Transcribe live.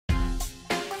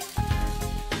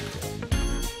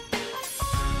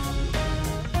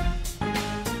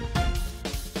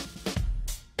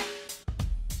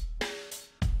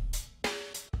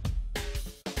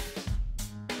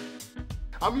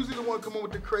I'm usually the one coming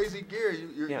with the crazy gear.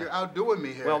 You're outdoing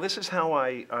me here. Well, this is how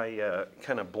I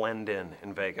kind of blend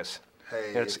in Vegas.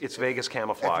 Hey, it's Vegas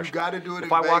camouflage. If you got to do it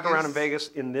if I walk around in Vegas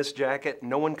in this jacket,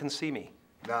 no one can see me.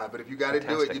 Nah, but if you got to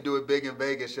do it, you do it big in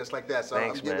Vegas, just like that. So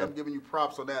Thanks, I'm giving you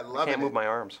props on that. Loving it. Can't move my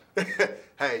arms.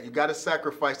 Hey, you got to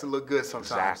sacrifice to look good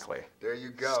sometimes. Exactly. There you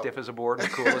go. Stiff as a board and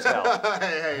cool as hell.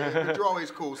 Hey, but you're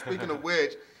always cool. Speaking of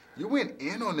which, you went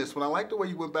in on this one. I like the way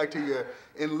you went back to your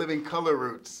In Living Color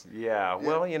roots. Yeah,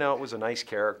 well, you know, it was a nice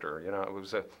character. You know, it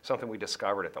was something we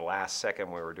discovered at the last second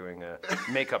when we were doing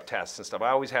makeup tests and stuff. I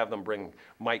always have them bring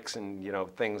mics and, you know,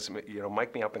 things, you know,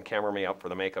 mic me up and camera me up for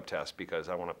the makeup test because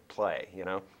I want to play, you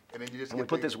know. And then you just we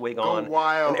put this wig go on,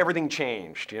 wild. And everything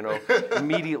changed, you know.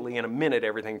 Immediately, in a minute,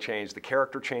 everything changed. The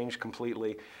character changed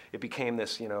completely. It became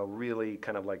this, you know, really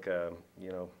kind of like a, you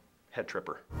know, head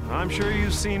tripper. I'm sure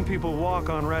you've seen people walk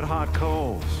on red-hot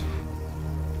coals.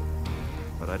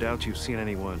 But I doubt you've seen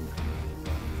anyone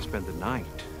spend the night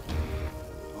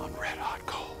on red-hot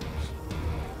coals.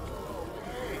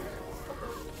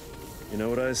 You know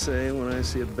what I say when I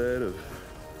see a bed of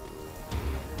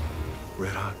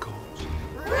red-hot coals?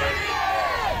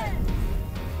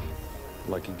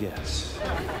 Like a guess.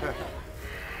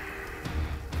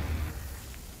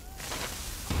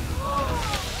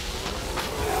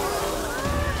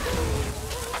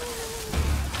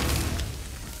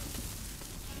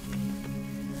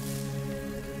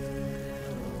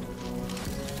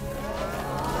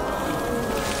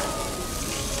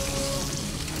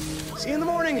 See you in the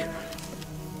morning.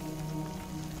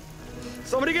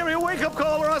 Somebody give me a wake-up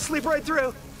call or I'll sleep right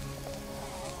through.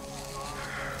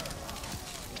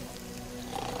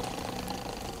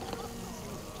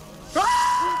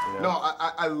 No,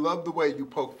 I love the way you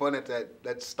poke fun at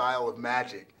that style of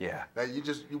magic. Yeah. That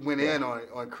you went in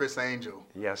on Chris Angel.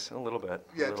 Yes, a little bit.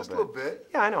 Yeah, just a little bit.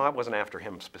 Yeah, I know. I wasn't after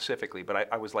him specifically,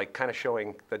 but I was like kind of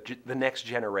showing the next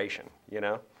generation, you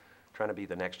know? Trying to be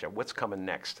the next gen. What's coming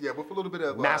next? Yeah, with a little bit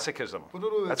of masochism. With a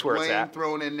little bit That's where it's at.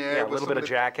 Thrown in there. Yeah, a little bit of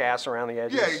jackass around the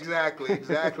edges. Yeah,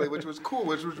 exactly, which was cool,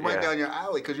 which was right down your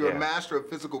alley because you're a master of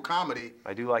physical comedy.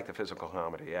 I do like the physical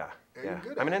comedy, yeah. You're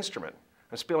good I'm an instrument.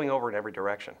 I'm spilling over in every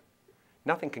direction.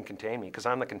 Nothing can contain me because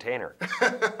I'm the container.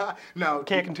 Now,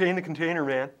 Can't contain the container,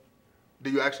 man. Do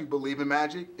you actually believe in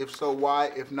magic? If so,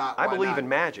 why? If not, why I believe not? in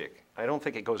magic. I don't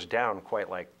think it goes down quite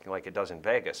like it does in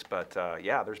Vegas, but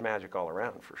yeah, there's magic all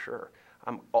around for sure.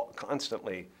 I'm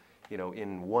constantly, you know,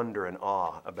 in wonder and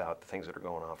awe about the things that are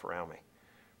going off around me,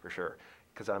 for sure,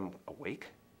 because I'm awake.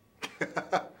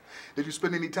 Did you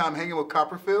spend any time hanging with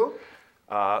Copperfield?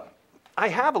 I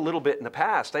have a little bit in the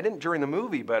past. I didn't during the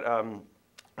movie, but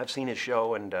I've seen his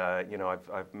show and, you know,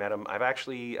 I've met him. I've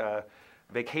actually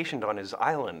vacationed on his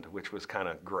island, which was kind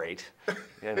of great.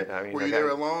 And, I mean, were you there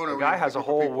alone? The guy has a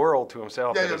whole world to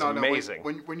himself that is amazing.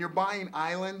 When you're buying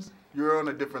islands, you're on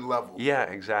a different level. Yeah,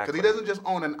 exactly. Because he doesn't just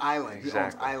own an island, he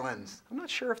owns islands. I'm not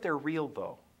sure if they're real,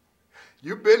 though.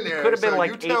 You've been there. It could have been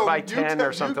like 8 by 10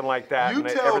 or something like that, and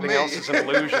everything else is an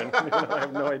illusion. You know, I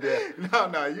have no idea.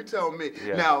 No, you tell me.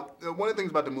 Yeah. Now, one of the things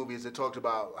about the movie is it talks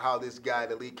about how this guy,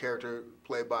 the lead character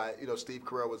played by Steve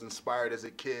Carell, was inspired as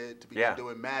a kid to begin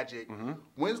doing magic.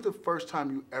 When's the first time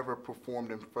you ever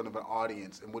performed in front of an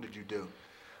audience, and what did you do?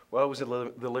 Well, it was in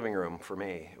the living room for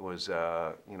me. It was,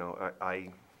 you know,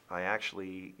 I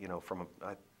actually, you know,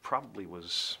 I probably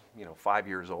was, you know, 5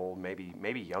 years old,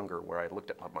 maybe younger, where I looked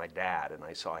at my dad and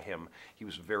I saw him. He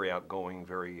was very outgoing,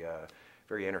 very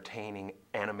entertaining,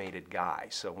 animated guy.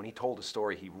 So when he told a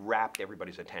story, he wrapped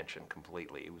everybody's attention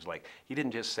completely. It was like, he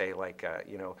didn't just say like,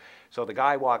 you know, so the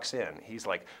guy walks in. He's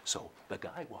like, so the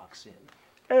guy walks in.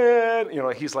 And, you know,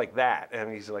 he's like that.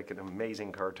 And he's like an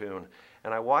amazing cartoon.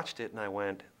 And I watched it and I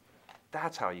went,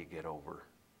 that's how you get over.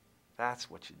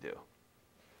 That's what you do.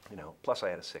 You know, plus I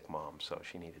had a sick mom, so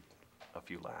she needed a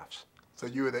few laughs. So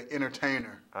you were the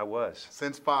entertainer. I was.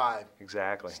 Since 5.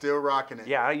 Exactly. Still rocking it.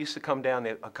 Yeah, I used to come down,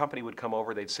 a company would come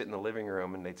over, they'd sit in the living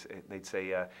room and they'd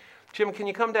say, Jim, can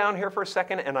you come down here for a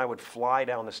second? And I would fly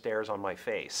down the stairs on my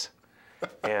face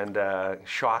and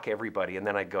shock everybody. And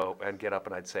then I'd get up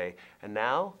and I'd say, and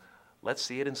now let's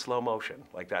see it in slow motion,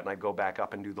 like that. And I'd go back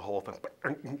up and do the whole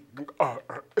thing,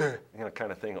 you know,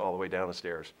 kind of thing all the way down the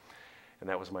stairs. And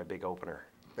that was my big opener.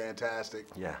 Fantastic.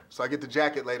 Yeah. So I get the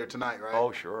jacket later tonight, right?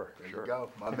 Oh, sure. There you go,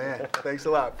 my man. Thanks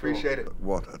a lot. Appreciate it.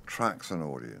 What attracts an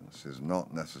audience is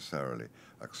not necessarily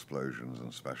explosions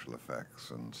and special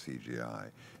effects and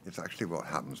CGI. It's actually what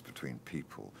happens between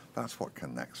people. That's what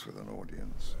connects with an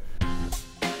audience.